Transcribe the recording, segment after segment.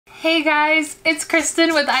Hey guys, it's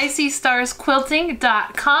Kristen with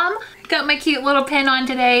ICStarsQuilting.com. Got my cute little pin on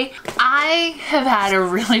today. I have had a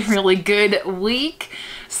really good week.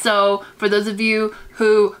 So for those of you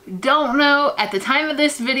who don't know, at the time of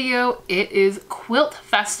this video, it is Quilt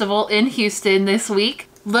Festival in Houston this week.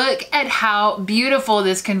 Look at how beautiful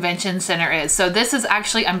this convention center is. So this is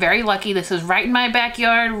actually, I'm very lucky. This is right in my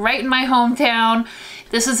backyard, right in my hometown.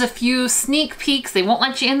 This is a few sneak peeks. They won't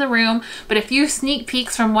let you in the room, but a few sneak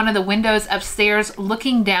peeks from one of the windows upstairs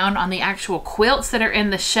looking down on the actual quilts that are in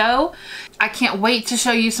the show. I can't wait to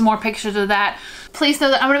show you some more pictures of that. Please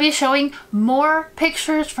know that I'm going to be showing more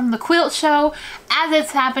pictures from the quilt show as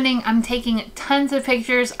it's happening. I'm taking tons of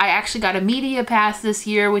pictures. I actually got a media pass this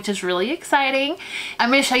year, which is really exciting. I'm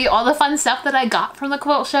going to show you all the fun stuff that I got from the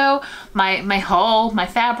quilt show, my haul, my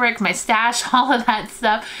fabric, my stash, all of that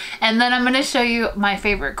stuff. And then I'm going to show you my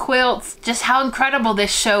favorite quilts, just how incredible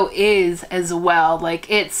this show is as well. Like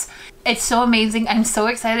it's so amazing. I'm so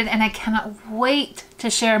excited and I cannot wait to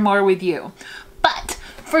share more with you. But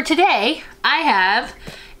for today, I have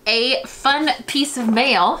a fun piece of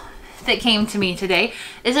mail that came to me today.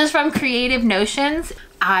 This is from Creative Notions.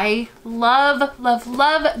 I love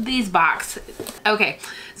these boxes. Okay,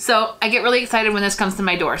 so I get really excited when this comes to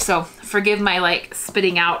my door, so forgive my like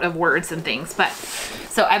spitting out of words and things. But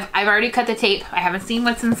so I've already cut the tape. I haven't seen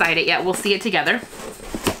what's inside it yet. We'll see it together.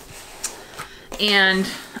 And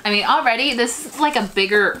I mean, already this is like a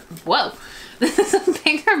bigger, whoa. This is a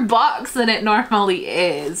bigger box than it normally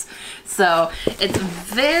is. So it's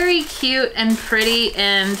very cute and pretty,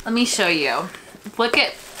 and let me show you. Look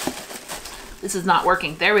at, this is not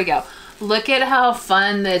working. There we go. Look at how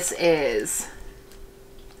fun this is.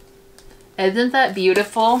 Isn't that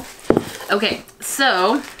beautiful? Okay,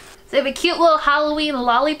 so they have a cute little Halloween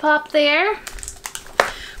lollipop there.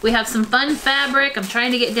 We have some fun fabric. I'm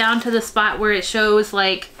trying to get down to the spot where it shows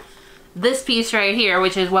like this piece right here,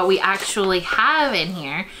 which is what we actually have in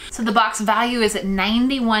here. So the box value is at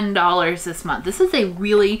 $91 this month. This is a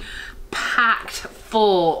really packed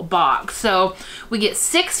full box. So we get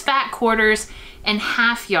 6 fat quarters and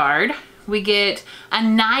half yard. We get a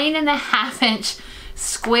 9.5 inch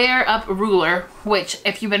square up ruler, which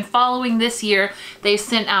if you've been following this year, they've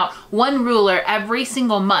sent out 1 ruler every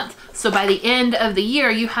single month. So by the end of the year,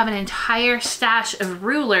 you have an entire stash of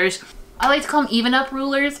rulers. I like to call them even up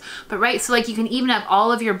rulers, but right, so like you can even up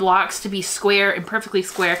all of your blocks to be square and perfectly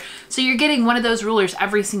square. So you're getting one of those rulers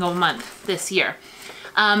every single month this year.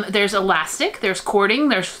 There's elastic, there's cording,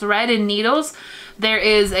 there's thread and needles. There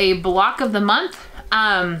is a block of the month,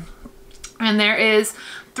 and there is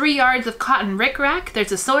 3 yards of cotton rickrack.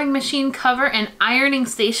 There's a sewing machine cover and ironing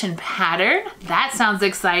station pattern. That sounds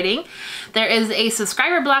exciting. There is a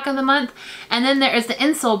subscriber block of the month, and then there is the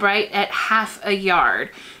insole bright at ½ a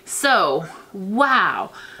yard. So, wow.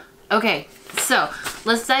 Okay, so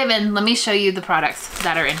let's dive in. Let me show you the products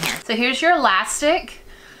that are in here. So here's your elastic,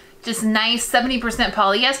 just nice 70%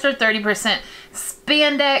 polyester, 30%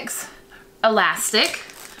 spandex elastic.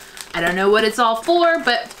 I don't know what it's all for,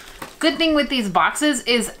 but good thing with these boxes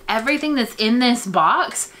is everything that's in this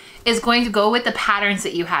box is going to go with the patterns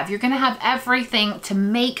that you have. You're gonna have everything to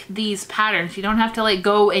make these patterns. You don't have to like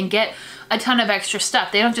go and get a ton of extra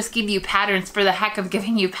stuff. They don't just give you patterns for the heck of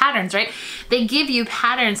giving you patterns, right? They give you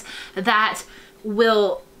patterns that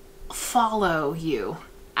will follow you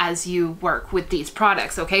as you work with these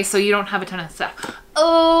products, okay? So you don't have a ton of stuff.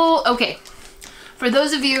 Oh, okay. For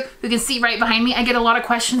those of you who can see right behind me, I get a lot of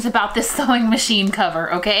questions about this sewing machine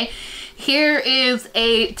cover, okay? Here is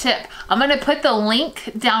a tip. I'm gonna put the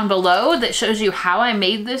link down below that shows you how I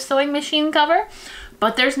made this sewing machine cover,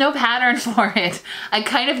 but there's no pattern for it. I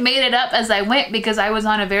kind of made it up as I went because I was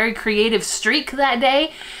on a very creative streak that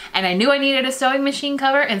day and I knew I needed a sewing machine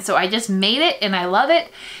cover, and so I just made it and I love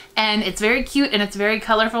it. And it's very cute and it's very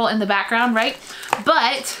colorful in the background, right?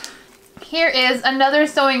 But here is another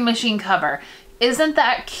sewing machine cover. Isn't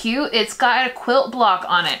that cute? It's got a quilt block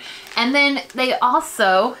on it. And then they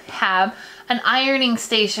also have an ironing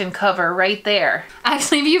station cover right there.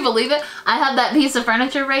 Actually, if you believe it, I have that piece of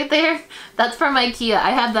furniture right there. That's from IKEA. I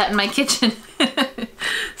have that in my kitchen.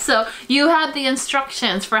 So you have the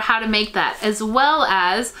instructions for how to make that, as well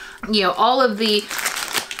as, you know, all of the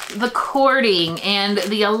cording and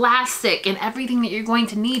the elastic and everything that you're going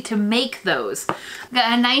to need to make those.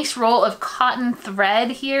 Got a nice roll of cotton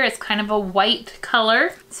thread here. It's kind of a white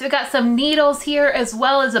color. So we got some needles here, as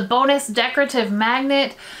well as a bonus decorative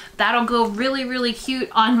magnet. That'll go really cute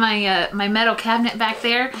on my my metal cabinet back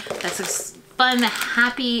there. That's a fun,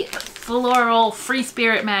 happy, floral, free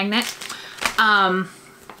spirit magnet.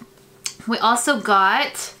 We also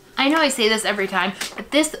got, I know I say this every time,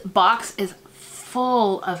 but this box is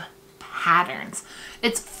full of patterns.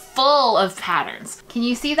 It's full of patterns. Can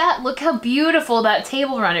you see that? Look how beautiful that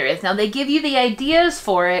table runner is. Now they give you the ideas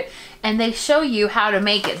for it and they show you how to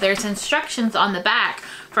make it. There's instructions on the back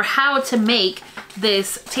for how to make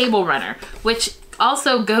this table runner, which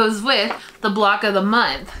also goes with the block of the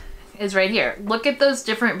month is right here. Look at those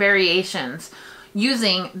different variations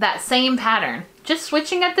using that same pattern. Just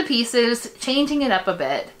switching up the pieces, changing it up a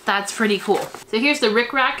bit. That's pretty cool. So here's the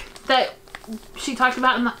rickrack that she talked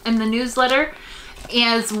about in the newsletter,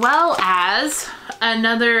 as well as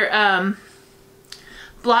another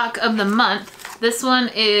block of the month. This one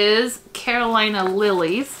is Carolina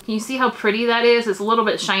lilies. Can you see how pretty that is? It's a little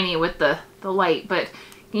bit shiny with the light, but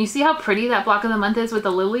can you see how pretty that block of the month is with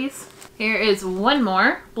the lilies? Here is one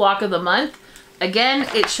more block of the month. Again,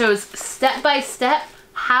 it shows step by step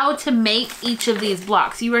how to make each of these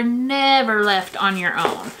blocks. You are never left on your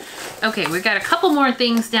own. Okay, we've got a couple more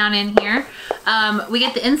things down in here. We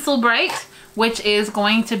get the Insel Bright, which is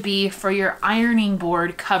going to be for your ironing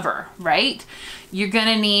board cover, right? You're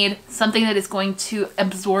gonna need something that is going to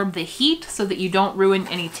absorb the heat so that you don't ruin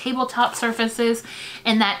any tabletop surfaces.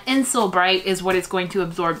 And that Insel Bright is what is going to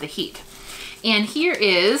absorb the heat. And here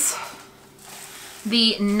is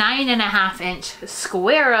the 9.5 inch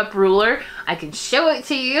square up ruler. I can show it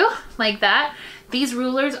to you like that. These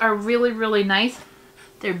rulers are really, really nice.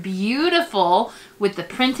 They're beautiful with the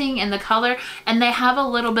printing and the color, and they have a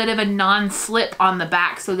little bit of a non-slip on the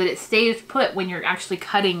back so that it stays put when you're actually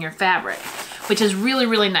cutting your fabric, which is really,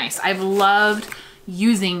 really nice. I've loved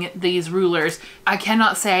using these rulers. I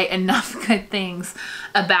cannot say enough good things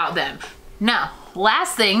about them. Now,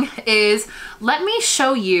 last thing is, let me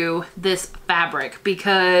show you this fabric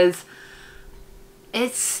because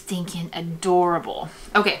it's stinking adorable.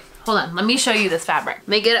 Okay, hold on, let me show you this fabric. Let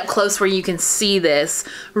me get up close where you can see this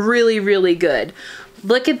really, really good.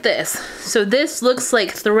 Look at this. So this looks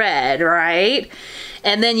like thread, right?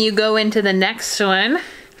 And then you go into the next one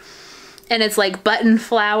and it's like button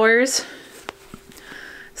flowers,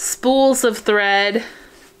 spools of thread,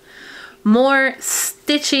 more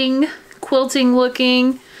stitching, quilting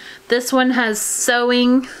looking. This one has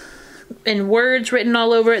sewing and words written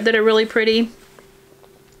all over it that are really pretty.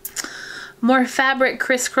 More fabric,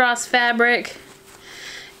 crisscross fabric.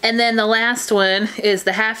 And then the last one is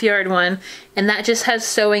the half yard one, and that just has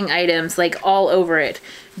sewing items like all over it.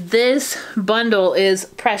 This bundle is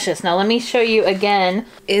precious. Now let me show you again.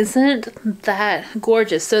 Isn't that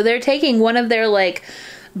gorgeous? So they're taking one of their like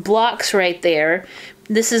blocks right there.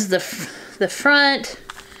 This is the front,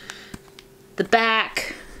 the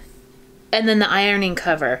back, and then the ironing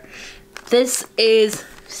cover. This is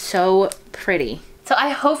so pretty. So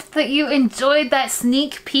I hope that you enjoyed that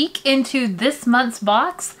sneak peek into this month's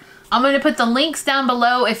box. I'm going to put the links down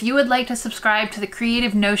below if you would like to subscribe to the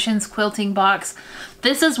Creative Notions quilting box.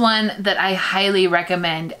 This is one that I highly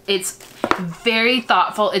recommend. It's very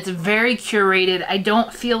thoughtful. It's very curated. I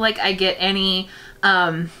don't feel like I get any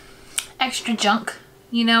extra junk.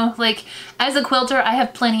 You know, like as a quilter, I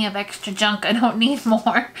have plenty of extra junk. I don't need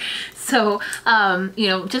more. So, you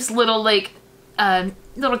know, just little like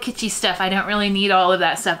little kitschy stuff. I don't really need all of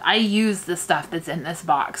that stuff. I use the stuff that's in this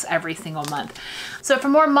box every single month. So for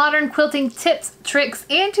more modern quilting tips, tricks,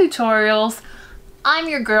 and tutorials, I'm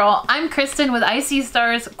your girl. I'm Kristen with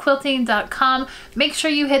ICStarsQuilting.com. Make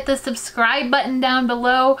sure you hit the subscribe button down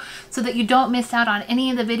below so that you don't miss out on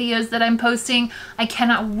any of the videos that I'm posting. I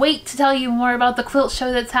cannot wait to tell you more about the quilt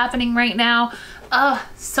show that's happening right now.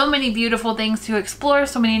 So many beautiful things to explore,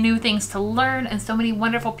 so many new things to learn, and so many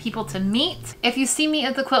wonderful people to meet. If you see me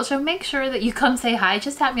at the quilt show, make sure that you come say hi.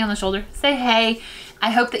 Just tap me on the shoulder. Say hey.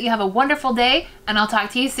 I hope that you have a wonderful day, and I'll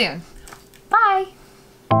talk to you soon. Bye.